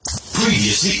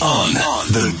Previously on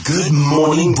the Good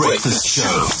Morning Breakfast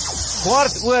Show.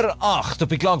 8:15 op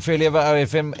die klank vir Lewe Ou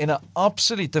FM en 'n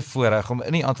absolute voorreg om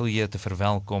in die ateljee te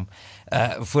verwelkom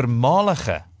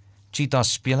voormalige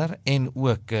Cheetahs speler en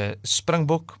ook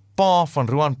Springbok, pa van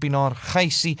Roan Pienaar,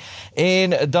 Gysie,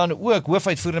 en dan ook Hoof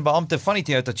Uitvoerende Beampte van die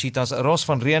Toyota Cheetahs, Ros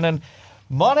van Reenen.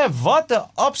 Manne, wat 'n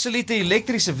absolute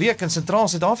elektriese week in Sentraal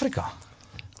Suid-Afrika.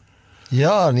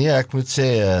 Ja, nee, ek moet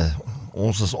sê,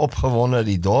 ons is opgewonde,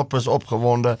 die dorp is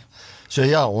opgewonde. So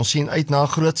ja, ons sien uit na 'n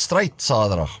groot stryd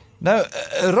Saterdag. Nou,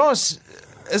 Ros,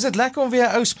 is dit lekker om weer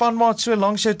 'n ou spanmaat so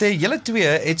langs jou te hê? Julle twee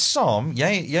het saam,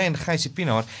 jy en Gysie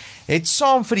Pienaar, het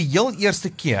saam vir die heel eerste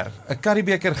keer 'n Currie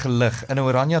Beker gelig in 'n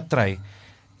oranje trui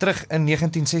terug in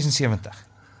 1976.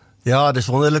 Ja, dis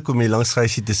wonderlik om hier langs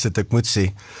Gysie te sit, ek moet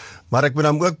sê. Maar ek moet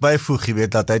hom ook byvoeg, jy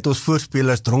weet, dat hy het ons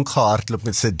voorspelers dronk gehardloop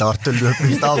met sy dart te loop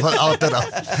en staan van altyd af.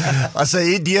 As hy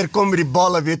hier deurkom met die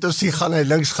bal, weet ons nie, gaan hy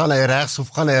links, gaan hy regs of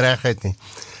gaan hy reguit nie.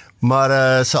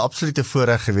 Maar is 'n absolute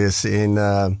voorreg gewees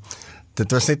en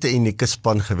dit was net 'n unieke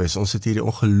span gewees. Ons het hierdie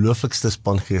ongelooflikste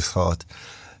spangees gehad.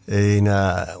 En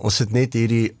ons het net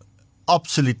hierdie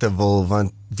absolute wil,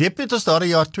 want WP het ons daar 'n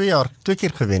jaar, 2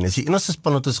 keer gewen. Is die enigste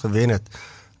span wat ons gewen het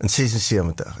in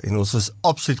 76 en ons was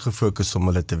absoluut gefokus om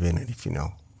hulle te wen in die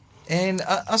finaal. En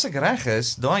as ek reg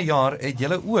is, daai jaar het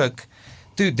julle ook,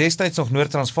 toe destyds nog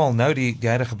Noord-Transvaal, nou die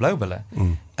huidige Bloubulle,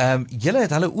 julle het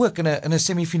hulle ook in 'n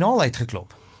semifinaal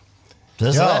uitgeklop.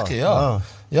 Dis Ja, reg, ja.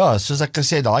 Ja, soos ek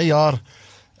gesê, daai jaar,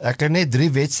 ek het net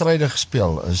 3 wedstryde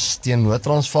gespeel, is teen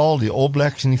Noord-Transvaal, die All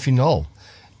Blacks in die finaal.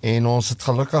 En ons het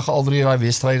gelukkig al 3 daai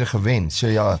wedstryde gewen. So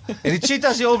ja. En die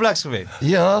Cheetahs die All Blacks gewen.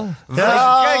 Ja.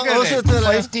 Kyk Ons het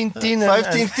 15-10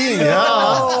 15-10,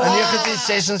 ja. in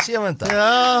 1976.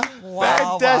 Ja,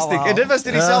 Fantastic. En dit was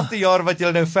dieselfde jaar wat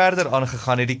julle nou verder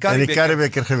aangegaan het, die en Currie die Currie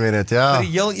Beker gewen het, ja. vir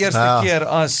die heel eerste keer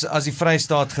as die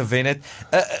Vrystaat gewen het.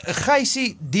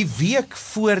 Gysie, die week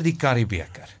voor die Currie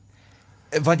Beker,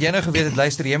 wat jy nou geweet het,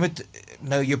 luister, jy moet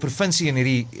nou jou provinsie in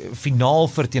hierdie finaal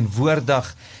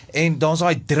verteenwoordig en daar's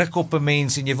daai druk op 'n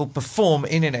mens en jy wil perform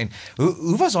en.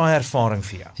 Hoe was daai ervaring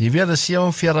vir jou? Jy weet, dis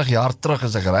 47 jaar terug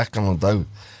as ek reg kan onthou.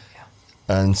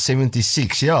 In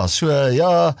 76, ja. So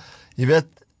ja, jy weet,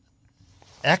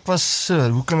 ek was,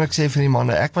 hoe kan ek sê vir die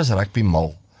manne, ek was rugby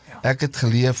mal. Ek het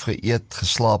geleef, geëet,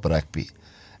 geslaap rugby.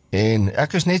 En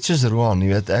ek is net soos Roan, jy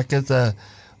weet,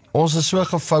 ons is so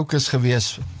gefokus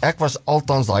gewees. Ek was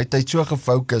altans daai tyd so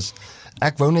gefokus.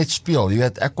 Ek wou net speel, jy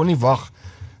weet, ek kon nie wag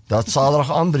dat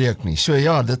Saterdag aanbreek nie. So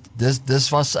ja, dis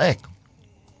was ek.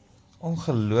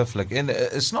 Ongelooflik. En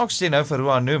snaaks sê nou vir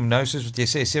Roan noem, nou soos wat jy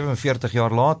sê, 47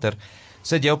 jaar later,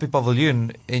 sit jy op die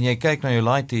paviljoen en jy kyk na jou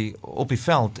laaitie op die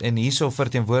veld en hierso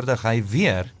verteenwoordig hy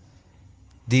weer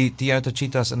die Toyota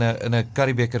Cheetahs in 'n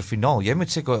Currie Beker finaal. Jy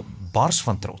moet seker bars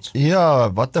van trots.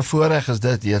 Ja, wat 'n voorreg is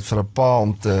dit, jy het vir 'n pa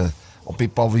om op die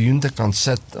paviljoen te kan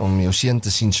sit, om jou seun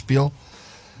te sien speel.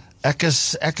 Ek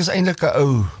is eintlik 'n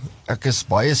ou, ek is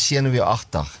baie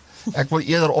senuweeagtig. Ek wil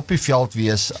eerder op die veld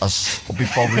wees as op die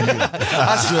paviljoen.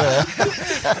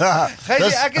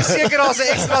 Gysie, ek is seker daar's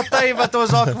 'n ekstra tyd wat ons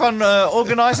dalk van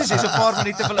organisers, jy so 'n paar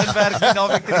minute wil inwerk die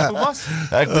naweek teen die Pumas.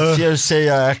 Ek moet vir jou sê,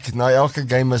 ja, ek na elke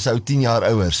game is ou 10 jaar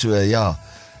ouer. So ja,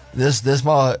 dis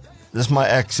maar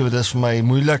ek, so dis vir my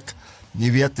moeilik.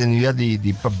 Jy weet, en jy weet,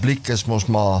 die publiek is mos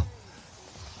maar,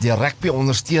 die rugby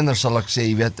ondersteuners sal ek sê,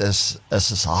 jy weet,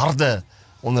 is harde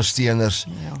ondersteuners.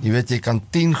 Ja. Jy weet, jy kan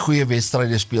 10 goeie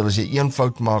wedstryde speel, as jy 1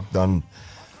 fout maak,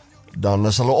 dan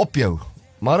is hulle op jou.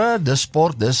 Maar dis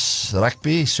sport, dis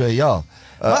rugby, so ja.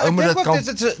 Maar ek dink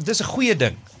ook, dis 'n goeie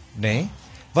ding, nê?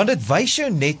 Want dit wys jou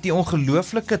net die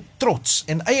ongelooflike trots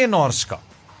en eienaarskap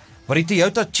wat die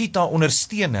Toyota Cheetah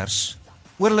ondersteuners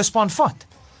oor hulle span vat.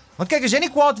 Want kyk, as jy nie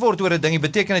kwaad word oor 'n ding,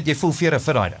 beteken dat jy voel vere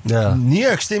vir daai ding. Ja. Nee,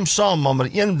 ek stem saam, maar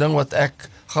een ding wat ek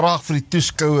graag vir die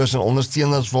toeskouers en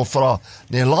ondersteuners wil vra,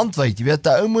 nee, landwyd, jy weet,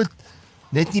 'n ou moet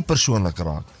net nie persoonlik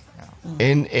raak. Ja.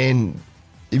 En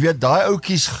jy weet, daai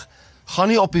ouetjies gaan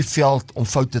nie op die veld om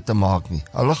foute te maak nie.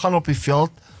 Hulle gaan op die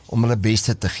veld om hulle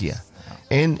beste te gee. Ja.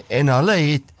 En hulle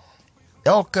het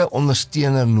elke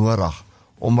ondersteuner nodig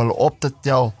om hulle op te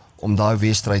tel om daai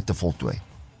wedstryd te voltooi.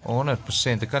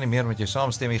 100%, ek kan nie meer met jou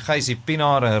saamstem. Gysie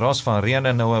Pienaar en Ros van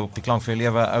Reenen nou op die klank vir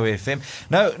Lewe Ou FM.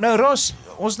 Nou Ros,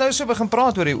 ons nou so begin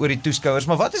praat oor die toeskouers,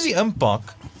 maar wat is die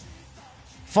impak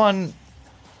van,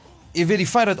 jy weet, die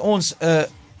feit dat ons 'n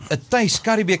tuis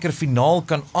Currie Beker finaal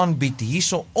kan aanbied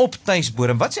hierso op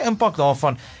tuisbodem? Wat is die impak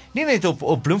daarvan? Nie net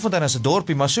op Bloemfontein as 'n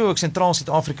dorpie, maar so ook sentraal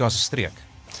Suid-Afrika se streek.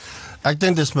 Ek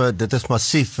dink dit is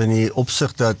massief in die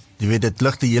opsig dat, jy weet, dit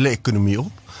lig die hele ekonomie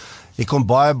op. Ek kom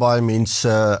baie mense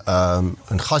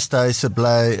in gastehuise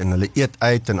bly en hulle eet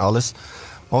uit en alles.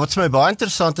 Maar wat vir my baie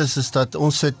interessant is dat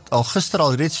ons het al gister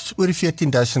al reeds oor die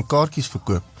 14,000 kaartjies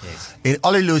verkoop. En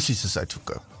al die losies is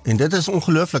uitverkoop. En dit is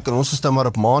ongelooflik en ons is nou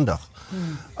maar op maandag.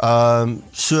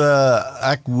 So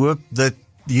ek hoop dat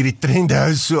hierdie trend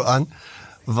hou so aan,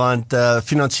 want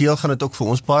finansiëel gaan dit ook vir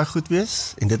ons baie goed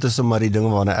wees, en dit is nou maar die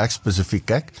ding waarna ek spesifiek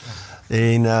kyk.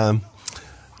 En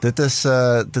dit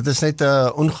is net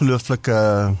 'n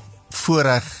ongelooflike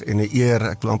voorreg en 'n eer,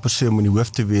 ek wil amper sê, om in die hoof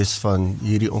te wees van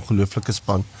hierdie ongelooflike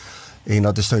span, en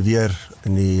dat is nou weer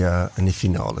in die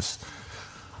finales.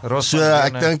 So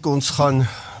ek dink ons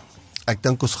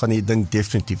gaan die ding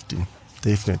definitief doen.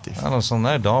 Definitief. En ons sal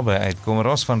nou daarby uitkom.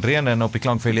 Ros van Reenen op die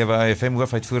klank vir lewe AFM,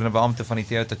 Hoof Uitvoerende Beampte van die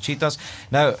Toyota Cheetahs.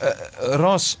 Nou,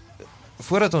 Ros,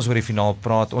 voordat ons oor die finaal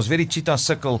praat, ons weet die Cheetahs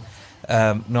sukkel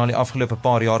na die afgelope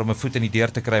paar jaar om 'n voet in die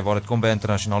deur te kry waar dit kom by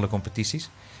internasionale kompetisies.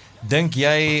 Dink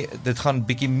jy dit gaan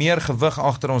bietjie meer gewig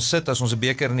agter ons sit as ons 'n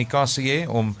beker in die kas hê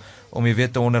om jy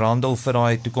weet te onderhandel vir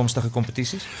daai toekomstige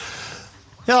kompetisies?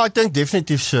 Ja, ek dink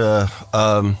definitief so.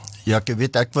 Ja, ek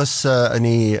weet ek was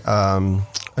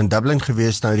in Dublin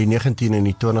gewees nou die 19 en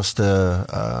die 20ste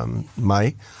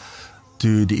Mei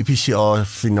toe die IPCA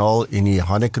finaal en die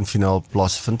Heineken finaal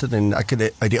plaasvind het, en ek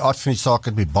het uit die aard van die saak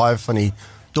het met baie van die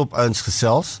top ouens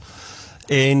gesels.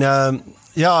 En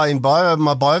ja, en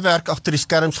baie werk agter die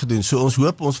skerms gedoen. So ons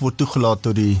hoop ons word toegelaat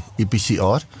tot die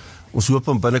IPCA. Ons hoop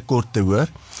om binnekort te hoor.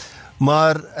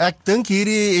 Maar ek dink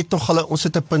hierdie het ons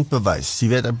het 'n punt bewys. Jy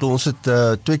weet, ek bedoel, ons het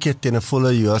 2 keer teen 'n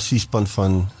volle URC span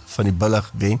van die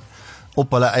Bullig wen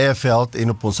op hulle eie veld en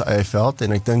op ons eie veld,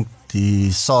 en ek dink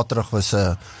die Saterdag was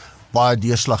 'n baie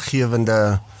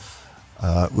deurslaggewende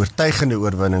oortuigende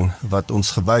oorwinning wat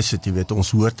ons gewys het, jy weet,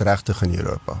 ons hoort regtig in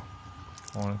Europa.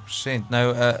 100%.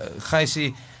 Nou,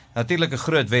 Gysie, natuurlik 'n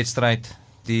groot wedstryd.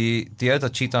 Die Toyota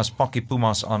Cheetahs pak die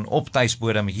Pumas aan op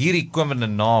tuisbodem hierdie komende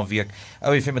naweek.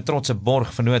 OFM met trotse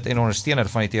borg, vernoot en ondersteuner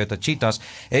van die Toyota Cheetahs.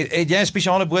 Het jy 'n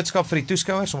spesiale boodskap vir die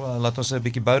toeskouers? Laat ons 'n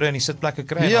bietjie boude in die sitplekke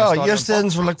kry. Ja,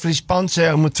 eerstens wil ek vir die span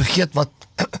sê, ou moet vergeet wat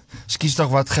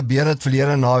wat gebeur het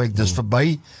verlede naweek. Dis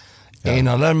verby. Ja. En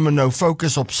hulle moet nou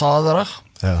fokus op Saterdag.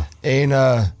 Ja.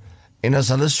 En as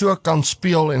hulle so kan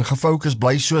speel en gefokus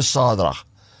bly so Saterdag,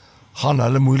 gaan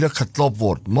hulle moeilik geklop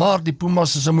word. Maar die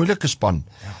Pumas is 'n moeilike span.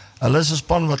 Ja. Hulle is 'n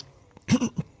span wat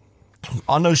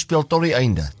aanhou speel tot die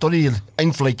einde, tot die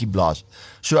eindvletjie blaas.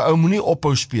 So ou moenie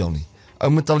ophou speel nie. Ou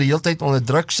moet al die hele tyd onder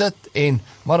druk sit,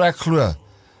 maar ek glo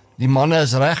die manne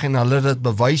is reg en hulle het dit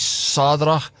bewys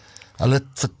Saterdag. Hulle het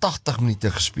vir 80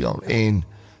 minute gespeel en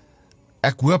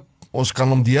ek hoop ons kan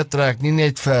hom deurtrek, nie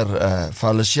net vir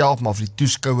hulle self, maar vir die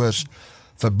toeskouers,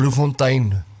 vir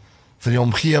Bloemfontein, vir die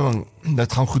omgewing.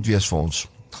 Dit gaan goed wees vir ons.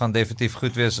 Dit gaan definitief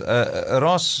goed wees.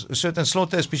 Ras, so ten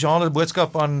slotte 'n spesiale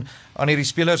boodskap aan hierdie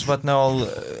spelers wat nou al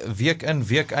week in,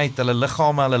 week uit hulle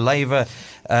liggame, hulle lywe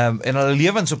en hulle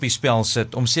lewens op die spel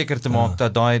sit om seker te maak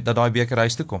dat daai beker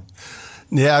huis toe kom.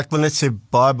 Nee, ek wil net sê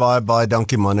baie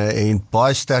dankie manne en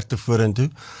baie sterkte vorentoe.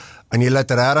 En julle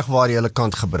het regtig waar julle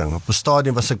kant gebring. Op 'n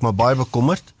stadium was ek maar baie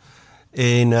bekommerd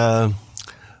en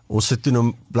ons het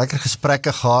toen lekker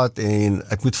gesprekke gehad en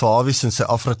ek moet vir Hawies en sy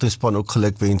afrigtingspan ook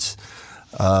gelukwens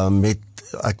met,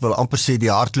 ek wil amper sê, die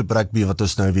hardloop rugby wat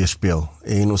ons nou weer speel.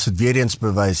 En ons het weer eens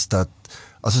bewys dat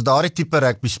as ons daardie tipe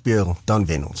rugby speel, dan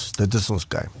wen ons. Dit is ons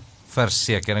game.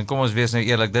 Verseker, en kom ons wees nou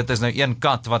eerlik, dit is nou een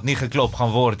kat wat nie geklop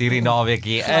gaan word hierdie naweek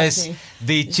hier, is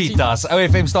die Cheetahs.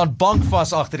 OFM staan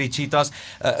bankvas agter die Cheetahs.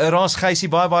 Ras, Gysie,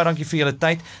 baie dankie vir julle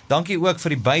tyd. Dankie ook vir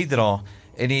die bydrae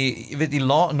en die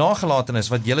nagelatenis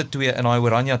wat julle twee in daai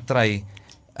oranje trui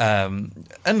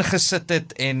ingesit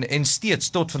het en steeds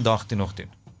tot vandag toe nog doen.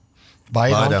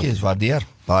 Baie dankie, is waardeer.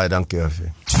 Baie dankie,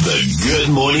 OFM. The Good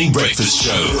Morning Breakfast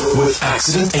Show with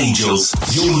Accident Angels.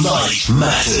 Your life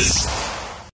matters.